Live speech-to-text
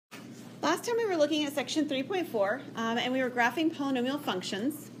Last time we were looking at section 3.4 and we were graphing polynomial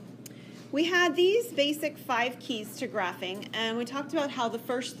functions. We had these basic 5 keys to graphing, and we talked about how the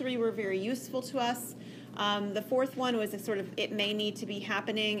first 3 were very useful to us. The fourth one was a sort of it may need to be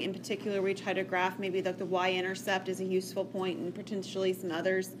happening. In particular, we try to graph maybe the y-intercept is a useful point and potentially some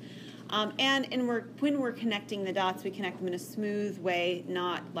others. When we're connecting the dots, we connect them in a smooth way,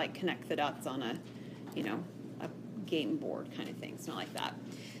 not like connect the dots on a game board kind of thing. It's not like that.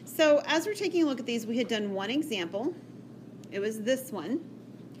 So as we're taking a look at these, we had done one example. It was this one.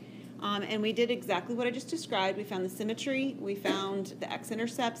 And we did exactly what I just described. We found the symmetry, we found the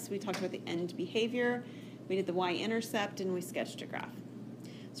x-intercepts, we talked about the end behavior, we did the y-intercept, and we sketched a graph.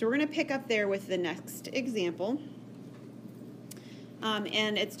 So we're going to pick up there with the next example.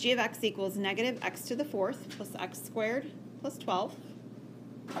 And it's g of x equals negative x to the 4th plus x squared plus 12.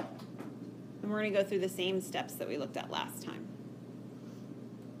 And we're going to go through the same steps that we looked at last time.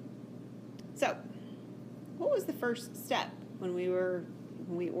 So, what was the first step when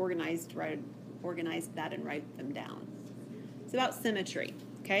we organized that and write them down? It's about symmetry,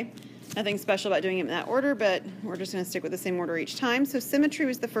 okay? Nothing special about doing it in that order, but we're just going to stick with the same order each time. So symmetry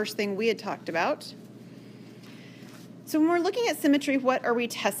was the first thing we had talked about. So when we're looking at symmetry, what are we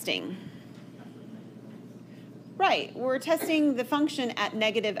testing? Right, we're testing the function at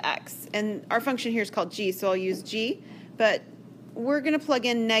negative x, and our function here is called g, so I'll use g, but we're going to plug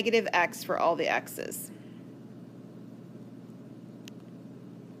in negative x for all the x's.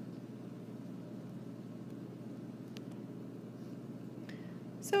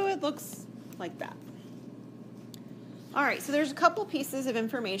 So it looks like that. All right, so there's a couple pieces of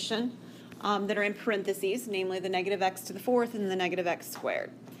information that are in parentheses, namely the negative x to the 4th and the negative x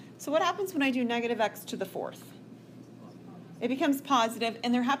squared. So what happens when I do negative x to the 4th? It becomes positive,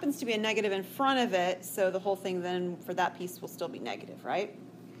 and there happens to be a negative in front of it, so the whole thing then for that piece will still be negative, right?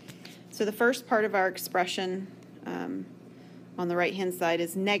 So the first part of our expression on the right-hand side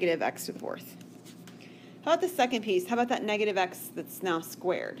is negative x to the 4th. How about the second piece? How about that negative x that's now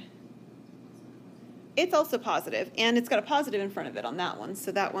squared? It's also positive, and it's got a positive in front of it on that one,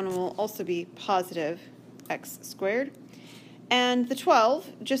 so that one will also be positive x squared. And the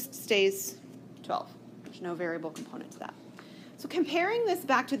 12 just stays 12. There's no variable component to that. So comparing this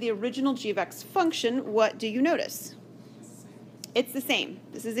back to the original g of x function, what do you notice? It's the same.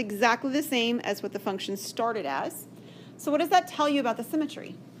 This is exactly the same as what the function started as. So what does that tell you about the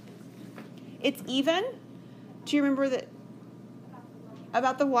symmetry? It's even. Do you remember that?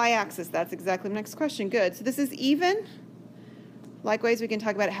 About the y-axis, that's exactly the next question. Good. So this is even. Likewise, we can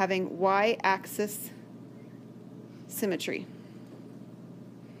talk about it having y-axis symmetry.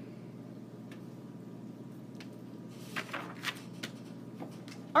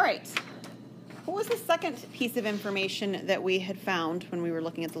 All right. What was the second piece of information that we had found when we were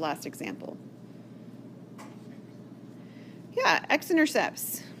looking at the last example? Yeah,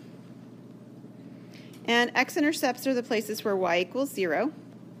 x-intercepts. And x-intercepts are the places where y equals 0.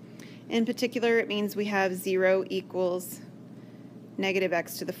 In particular, it means we have 0 equals negative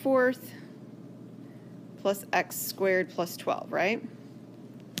x to the 4th plus x squared plus 12, right?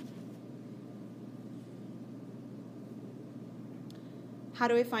 How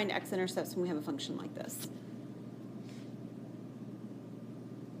do we find x-intercepts when we have a function like this?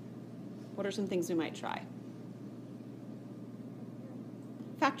 What are some things we might try?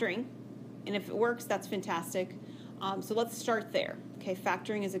 Factoring. And if it works, that's fantastic. So let's start there. Okay,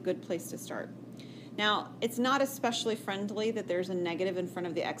 factoring is a good place to start. Now, it's not especially friendly that there's a negative in front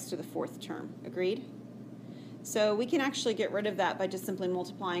of the x to the 4th term. Agreed? So we can actually get rid of that by just simply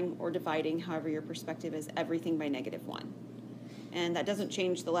multiplying or dividing, however your perspective is, everything by negative 1. And that doesn't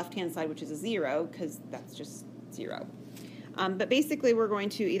change the left-hand side, which is a 0, because that's just 0. But basically, we're going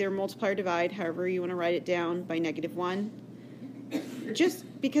to either multiply or divide, however you want to write it down, by negative 1. Just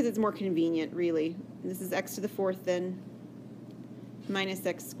because it's more convenient, really. This is x to the 4th, then minus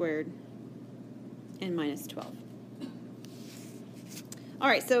x squared, and minus 12. All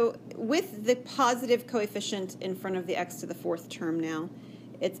right, so with the positive coefficient in front of the x to the 4th term now,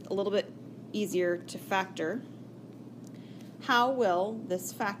 it's a little bit easier to factor. How will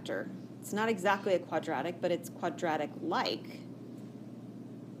this factor? It's not exactly a quadratic, but it's quadratic-like.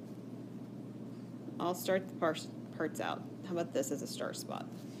 I'll start the parts out. How about this as a star spot?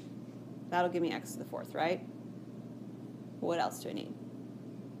 That'll give me x to the 4th, right? What else do I need?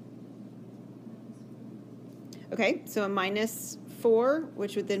 Okay, so a minus 4,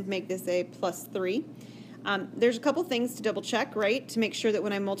 which would then make this a plus 3. There's a couple things to double check, right? To make sure that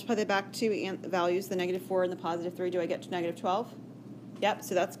when I multiply the back two values, the negative 4 and the positive 3, do I get to negative 12? Yep,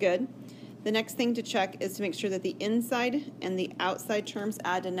 so that's good. the next thing to check is to make sure that the inside and the outside terms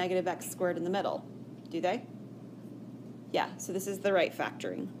add to negative x squared in the middle. Do they? Yeah, so this is the right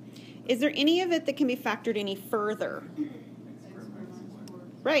factoring. Is there any of it that can be factored any further?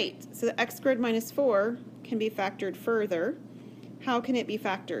 Right, so the x squared minus 4 can be factored further. How can it be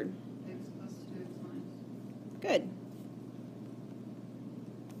factored? X plus 2x minus. Good.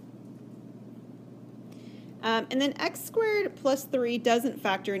 And then x squared plus 3 doesn't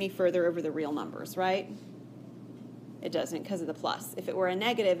factor any further over the real numbers, right? It doesn't because of the plus. If it were a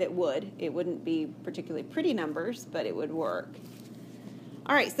negative, it would. It wouldn't be particularly pretty numbers, but it would work.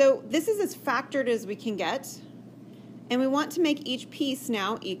 All right, so this is as factored as we can get. And we want to make each piece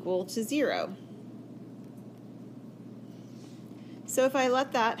now equal to 0. So if I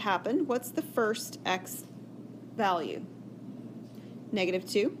let that happen, what's the first x value? Negative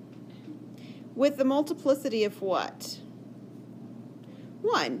 2. With the multiplicity of what?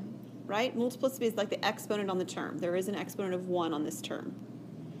 1, right? Multiplicity is like the exponent on the term. There is an exponent of 1 on this term.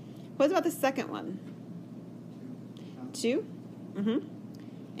 What about the second one? 2.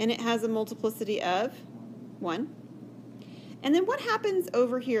 And it has a multiplicity of 1. And then what happens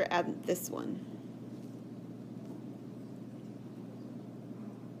over here at this one?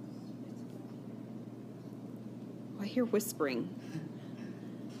 Oh, I hear whispering.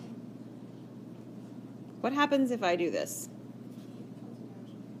 What happens if I do this?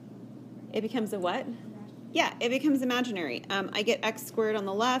 It becomes a what? Yeah, it becomes imaginary. I get x squared on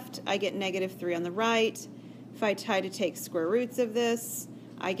the left. I get negative 3 on the right. If I try to take square roots of this,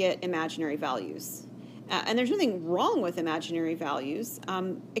 I get imaginary values. And there's nothing wrong with imaginary values,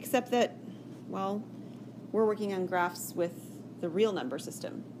 except that, well, we're working on graphs with the real number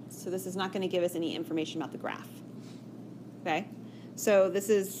system. So this is not going to give us any information about the graph. Okay? So this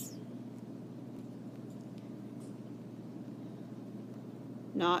is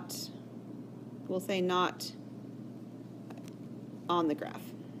not, we'll say not on the graph.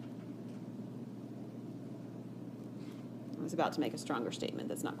 I was about to make a stronger statement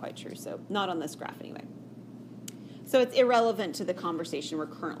that's not quite true, so not on this graph anyway. So it's irrelevant to the conversation we're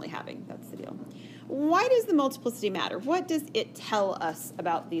currently having. That's the deal. Why does the multiplicity matter? What does it tell us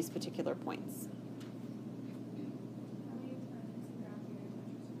about these particular points?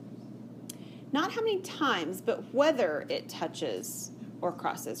 Not how many times, but whether it touches or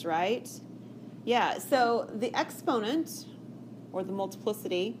crosses, right? Yeah, so the exponent, or the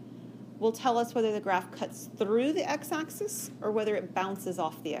multiplicity, will tell us whether the graph cuts through the x-axis or whether it bounces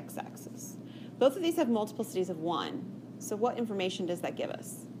off the x-axis. Both of these have multiplicities of 1. So what information does that give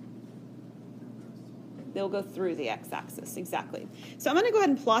us? They'll go through the x-axis, exactly. So I'm going to go ahead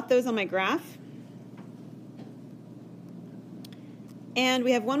and plot those on my graph. And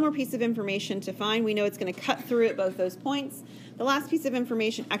we have one more piece of information to find. We know it's going to cut through at both those points. The last piece of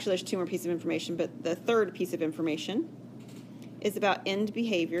information, actually there's 2 more pieces of information, but the third piece of information is about end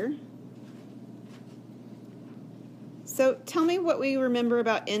behavior. So tell me what we remember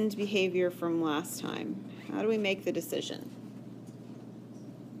about end behavior from last time. How do we make the decision?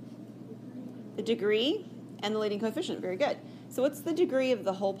 The degree and the leading coefficient. Very good. So what's the degree of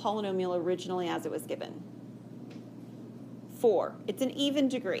the whole polynomial originally as it was given? 4. It's an even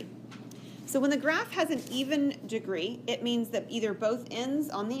degree. So when the graph has an even degree, it means that either both ends,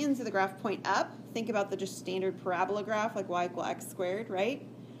 on the ends of the graph, point up. Think about the just standard parabola graph, like y equal x squared, right?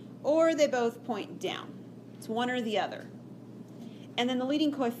 Or they both point down. It's one or the other. And then the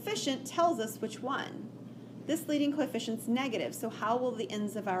leading coefficient tells us which one. This leading coefficient's negative, so how will the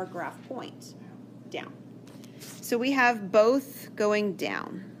ends of our graph point? Down. So we have both going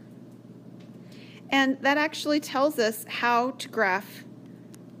down. And that actually tells us how to graph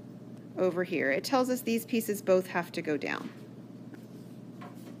over here. It tells us these pieces both have to go down.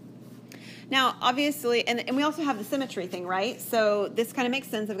 Now, obviously, and we also have the symmetry thing, right? So this kind of makes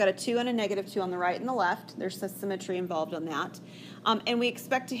sense. I've got a 2 and a negative 2 on the right and the left. There's some symmetry involved on that. And we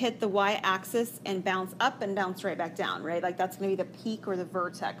expect to hit the y-axis and bounce up and bounce right back down, right? Like that's going to be the peak or the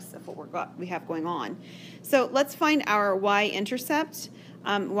vertex of what we have going on. So let's find our y-intercept.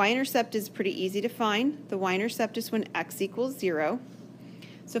 Y-intercept is pretty easy to find. The y-intercept is when x equals 0.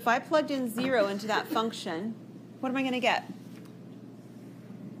 So if I plugged in 0 into that function, what am I going to get?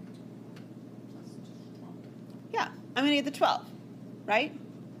 Yeah, I'm going to get the 12, right?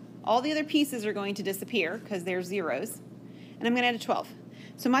 All the other pieces are going to disappear because they're zeros, and I'm going to add a 12.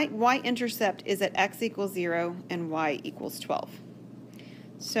 So my y-intercept is at x equals 0 and y equals 12.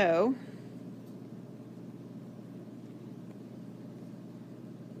 So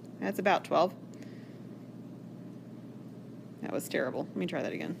that's about 12. That was terrible. Let me try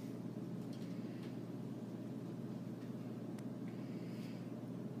that again.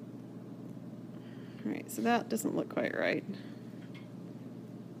 so that doesn't look quite right.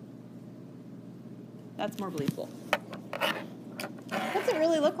 That's more believable. What's it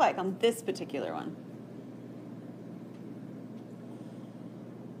really look like on this particular one?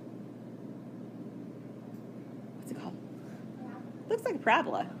 What's it called? Looks like a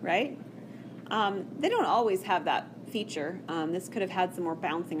parabola, right? They don't always have that feature. This could have had some more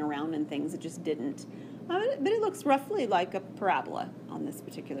bouncing around and things. It just didn't. But it looks roughly like a parabola on this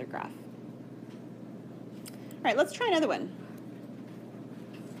particular graph. All right, let's try another one.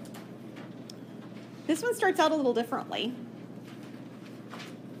 This one starts out a little differently.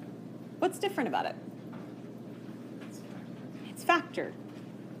 What's different about it? It's factored.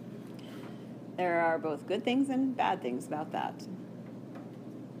 There are both good things and bad things about that.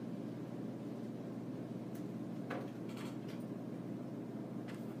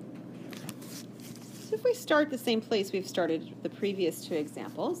 So if we start the same place we've started the previous two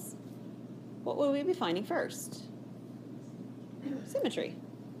examples, what will we be finding first? Symmetry.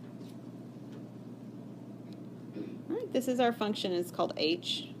 All right, this is our function. It's called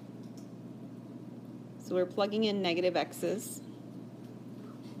h. So we're plugging in negative x's.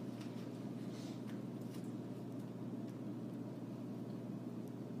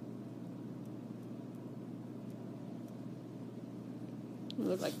 It'll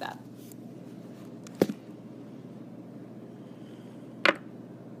look like that.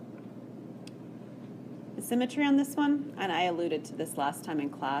 The symmetry on this one, and I alluded to this last time in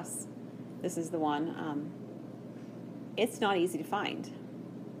class, this is the one, it's not easy to find.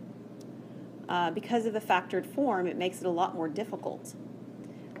 Because of the factored form, it makes it a lot more difficult,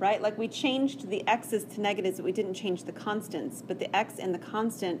 right? Like we changed the x's to negatives, but we didn't change the constants, but the x and the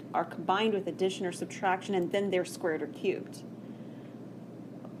constant are combined with addition or subtraction, and then they're squared or cubed.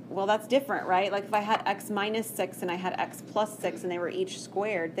 Well, that's different, right? Like if I had x minus 6 and I had x plus 6 and they were each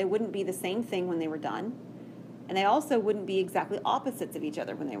squared, they wouldn't be the same thing when they were done. And they also wouldn't be exactly opposites of each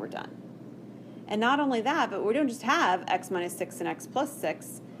other when they were done. And not only that, but we don't just have x minus 6 and x plus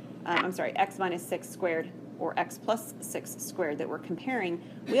 6. X minus 6 squared or x plus 6 squared that we're comparing.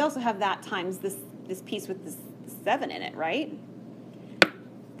 We also have that times this piece with this 7 in it, right?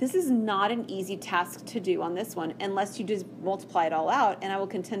 This is not an easy task to do on this one unless you just multiply it all out, and I will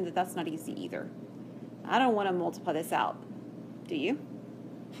contend that that's not easy either. I don't want to multiply this out. Do you?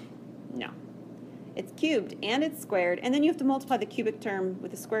 No. It's cubed and it's squared, and then you have to multiply the cubic term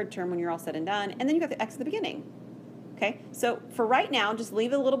with the squared term when you're all said and done, and then you've got the x at the beginning. Okay, so for right now, just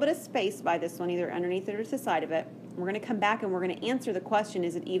leave a little bit of space by this one, either underneath it or to the side of it. We're going to come back and we're going to answer the question,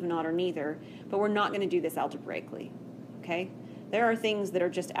 is it even, odd, or neither? But we're not going to do this algebraically. Okay? There are things that are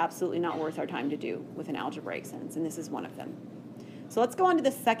just absolutely not worth our time to do with an algebraic sense, and this is one of them. So let's go on to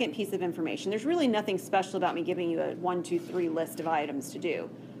the second piece of information. There's really nothing special about me giving you a 1, 2, 3 list of items to do.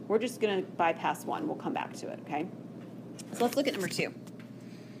 We're just going to bypass one. We'll come back to it, okay? So let's look at number 2.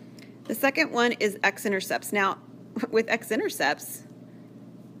 The second one is x-intercepts. Now, with x-intercepts,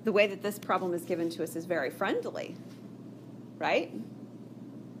 the way that this problem is given to us is very friendly, right?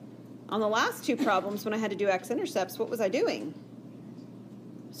 On the last two problems, when I had to do x-intercepts, what was I doing?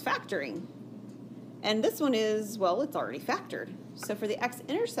 I was factoring. And this one is, well, it's already factored. So for the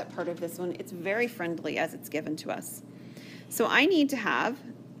x-intercept part of this one, it's very friendly as it's given to us. So I need to have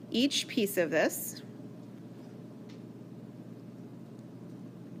each piece of this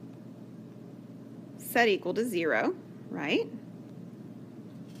set equal to 0, right?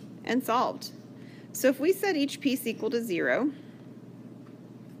 And solved. So if we set each piece equal to 0,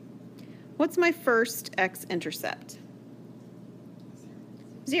 what's my first x-intercept?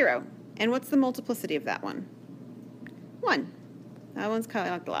 0. And what's the multiplicity of that one? 1. That one's kind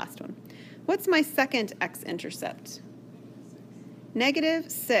of like the last one. What's my second x-intercept?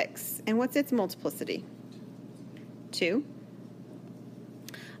 -6. And what's its multiplicity? 2.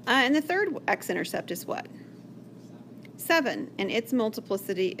 And the third x-intercept is what? 7. And its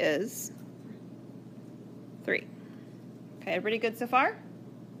multiplicity is 3. Okay, everybody good so far?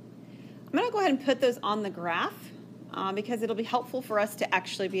 I'm going to go ahead and put those on the graph because it'll be helpful for us to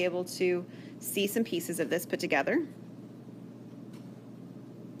actually be able to see some pieces of this put together.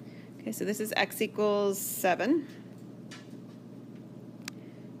 Okay, so this is x equals 7.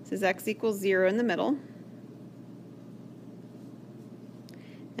 This is x equals 0 in the middle.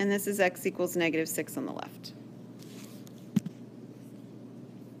 And this is x equals -6 on the left.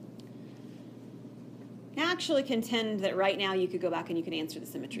 I actually contend that right now you could go back and you can answer the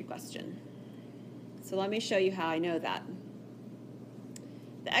symmetry question. So let me show you how I know that.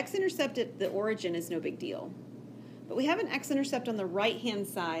 The x-intercept at the origin is no big deal. But we have an x-intercept on the right-hand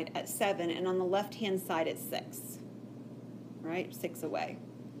side at 7 and on the left-hand side at 6. Right? 6 away.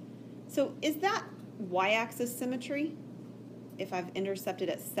 So is that y-axis symmetry if I've intercepted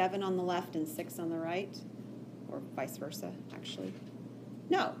at 7 on the left and 6 on the right? Or vice versa, actually.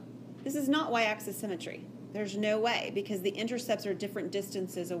 No, this is not y-axis symmetry. There's no way, because the intercepts are different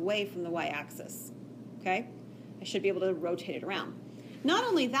distances away from the y-axis. Okay? I should be able to rotate it around. Not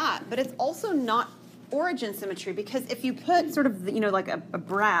only that, but it's also not origin symmetry, because if you put sort of, like a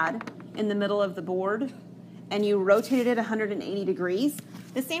brad in the middle of the board and you rotated it 180 degrees,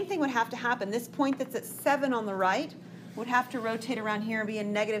 the same thing would have to happen. This point that's at 7 on the right would have to rotate around here and be a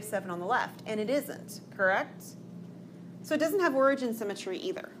 -7 on the left, and it isn't, correct? So it doesn't have origin symmetry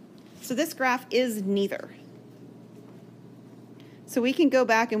either. So this graph is neither. So we can go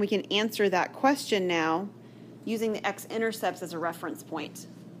back and we can answer that question now using the x-intercepts as a reference point.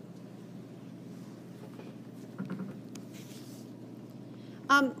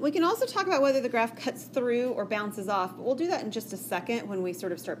 We can also talk about whether the graph cuts through or bounces off, but we'll do that in just a second when we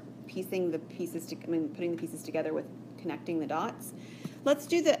sort of start piecing the pieces, putting the pieces together with connecting the dots. Let's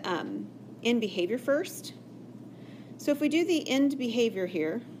do the end behavior first. So if we do the end behavior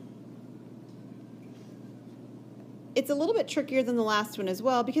here, it's a little bit trickier than the last one as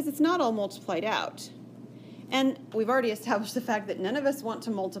well because it's not all multiplied out. And we've already established the fact that none of us want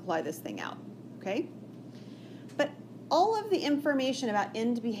to multiply this thing out, okay? But all of the information about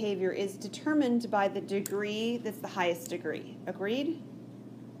end behavior is determined by the degree that's the highest degree. Agreed?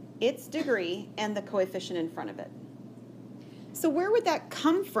 Its degree and the coefficient in front of it. So where would that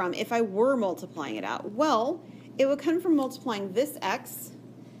come from if I were multiplying it out? Well, it would come from multiplying this x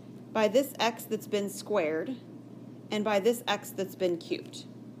by this x that's been squared and by this x that's been cubed.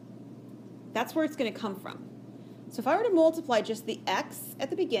 That's where it's going to come from. So if I were to multiply just the x at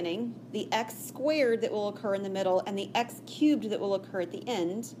the beginning, the x squared that will occur in the middle, and the x cubed that will occur at the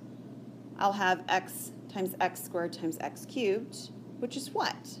end, I'll have x times x squared times x cubed, which is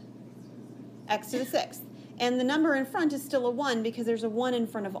what? X to the 6th. And the number in front is still a 1 because there's a 1 in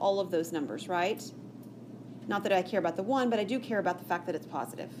front of all of those numbers, right? Not that I care about the 1, but I do care about the fact that it's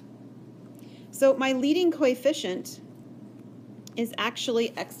positive. So my leading coefficient is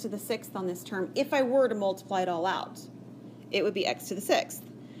actually x to the 6th on this term. If I were to multiply it all out, it would be x to the 6th.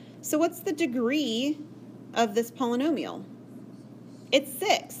 So what's the degree of this polynomial? It's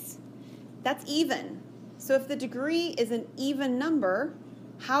 6. That's even. So if the degree is an even number,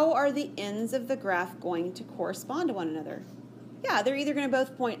 how are the ends of the graph going to correspond to one another? Yeah, they're either going to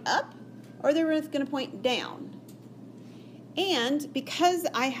both point up or they're both going to point down. And because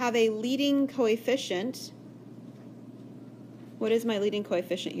I have a leading coefficient, what is my leading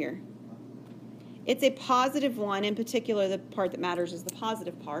coefficient here? It's a positive 1. In particular, the part that matters is the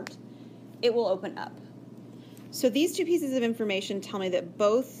positive part. It will open up. So these two pieces of information tell me that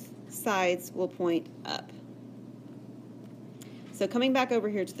both sides will point up. So coming back over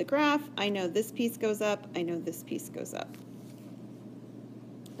here to the graph, I know this piece goes up, I know this piece goes up.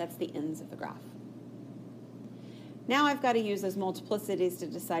 That's the ends of the graph. Now I've got to use those multiplicities to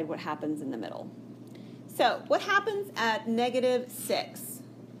decide what happens in the middle. So what happens at -6?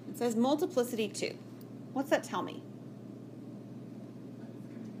 It says multiplicity 2. What's that tell me?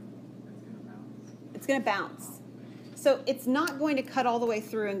 It's going to bounce. So it's not going to cut all the way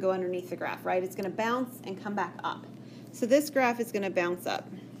through and go underneath the graph, right? It's going to bounce and come back up. So this graph is going to bounce up,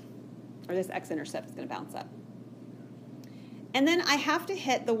 or this x-intercept is going to bounce up. And then I have to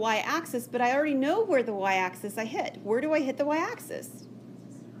hit the y-axis, but I already know where the y-axis I hit. Where do I hit the y-axis?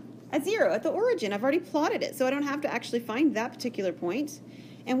 At 0, at the origin. I've already plotted it, so I don't have to actually find that particular point.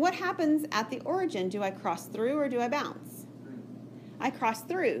 And what happens at the origin? Do I cross through or do I bounce? I cross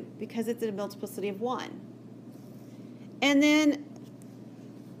through because it's a multiplicity of 1. And then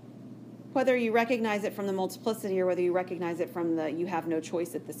whether you recognize it from the multiplicity or whether you recognize it from the you have no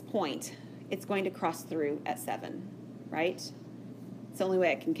choice at this point, it's going to cross through at 7, right? It's the only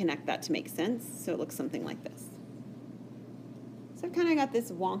way I can connect that to make sense, so it looks something like this. So I've kind of got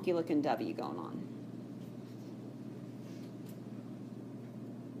this wonky looking W going on.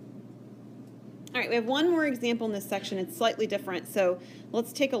 All right, we have one more example in this section. It's slightly different, so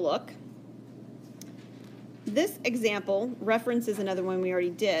let's take a look. This example references another one we already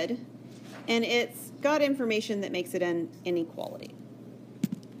did, and it's got information that makes it an inequality.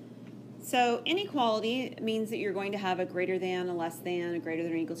 So inequality means that you're going to have a greater than, a less than, a greater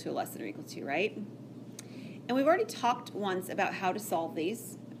than or equal to, a less than or equal to, right? And we've already talked once about how to solve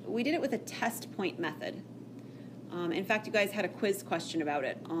these. We did it with a test point method. In fact, you guys had a quiz question about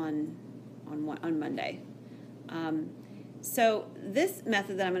it on Monday. So this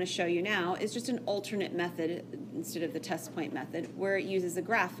method that I'm going to show you now is just an alternate method instead of the test point method, where it uses a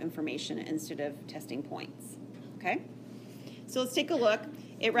graph information instead of testing points. Okay? So let's take a look.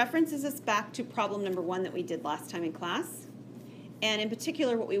 It references us back to problem number 1 that we did last time in class. And in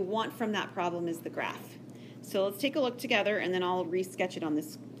particular, what we want from that problem is the graph. So let's take a look together, and then I'll re-sketch it on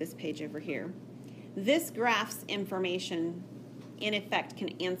this page over here. This graph's information, in effect, can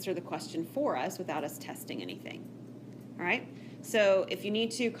answer the question for us without us testing anything. All right? So if you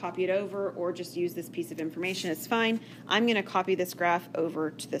need to, copy it over or just use this piece of information, it's fine. I'm going to copy this graph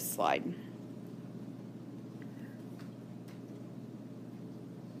over to this slide.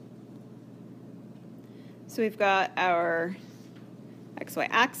 So we've got our xy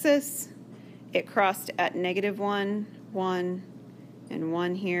axis. It crossed at -1, 1, and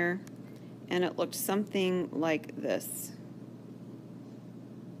 1 here, and it looked something like this.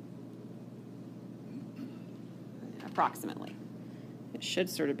 Approximately. It should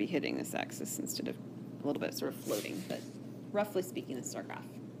sort of be hitting this axis instead of a little bit sort of floating, but roughly speaking, this is our graph.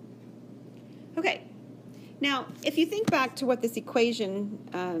 Okay, now if you think back to what this equation,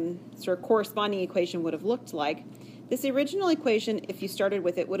 sort of corresponding equation would have looked like, this original equation, if you started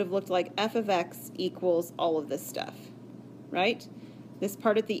with it, would have looked like f of x equals all of this stuff, right? This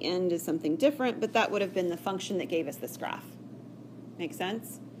part at the end is something different, but that would have been the function that gave us this graph. Make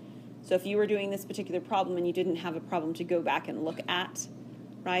sense? So if you were doing this particular problem and you didn't have a problem to go back and look at,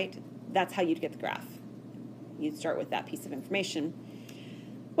 right, that's how you'd get the graph. You'd start with that piece of information.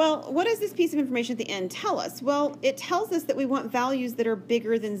 Well, what does this piece of information at the end tell us? Well, it tells us that we want values that are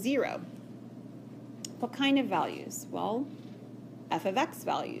bigger than 0. What kind of values? Well, f of x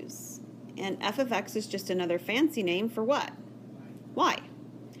values. And f of x is just another fancy name for what? Y.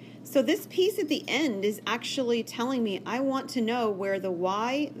 So this piece at the end is actually telling me I want to know where the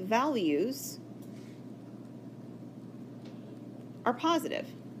y values are positive.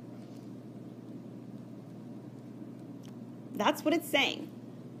 That's what it's saying.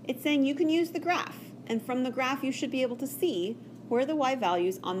 It's saying you can use the graph, and from the graph you should be able to see where the y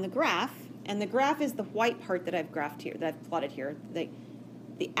values on the graph, and the graph is the white part that I've graphed here, that I've plotted here.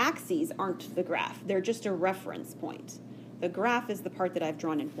 The axes aren't the graph, they're just a reference point. The graph is the part that I've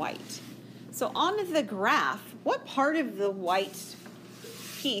drawn in white. So on the graph, what part of the white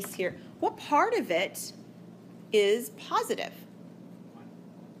piece here, what part of it is positive?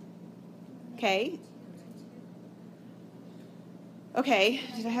 Okay. Okay,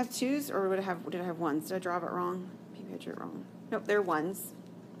 did I have 2s or did I have 1s? Did I draw it wrong? Maybe I drew it wrong. Nope, they're 1s.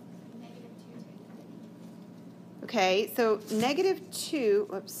 Okay, so -2,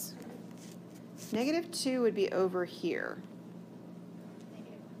 whoops. -2 would be over here.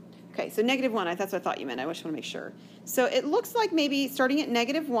 Okay, so -1, that's what I thought you meant. I just want to make sure. So it looks like maybe starting at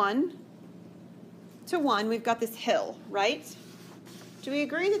 -1 to 1, we've got this hill, right? Do we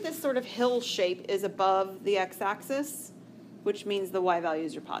agree that this sort of hill shape is above the x-axis, which means the y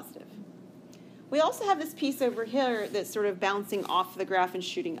values are positive? We also have this piece over here that's sort of bouncing off the graph and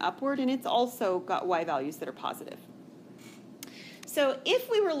shooting upward, and it's also got y values that are positive. So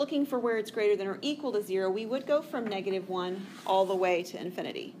if we were looking for where it's greater than or equal to 0, we would go from -1 all the way to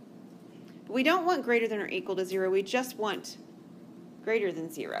infinity. But we don't want greater than or equal to 0, we just want greater than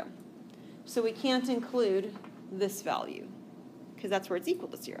 0. So we can't include this value, because that's where it's equal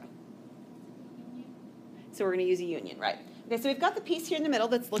to 0. So we're going to use a union, right? Okay, so we've got the piece here in the middle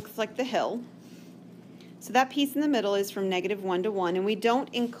that looks like the hill. So that piece in the middle is from -1 to 1, and we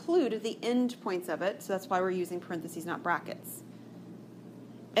don't include the end points of it, so that's why we're using parentheses, not brackets.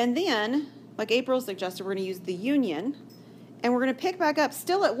 And then, like April suggested, we're going to use the union, and we're going to pick back up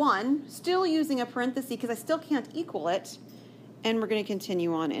still at 1, still using a parenthesis because I still can't equal it, and we're going to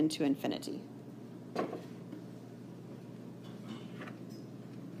continue on into infinity.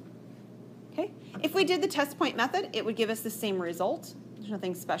 Okay, if we did the test point method, it would give us the same result. There's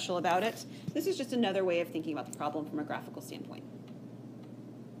nothing special about it. This is just another way of thinking about the problem from a graphical standpoint.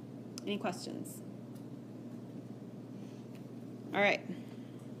 Any questions? All right.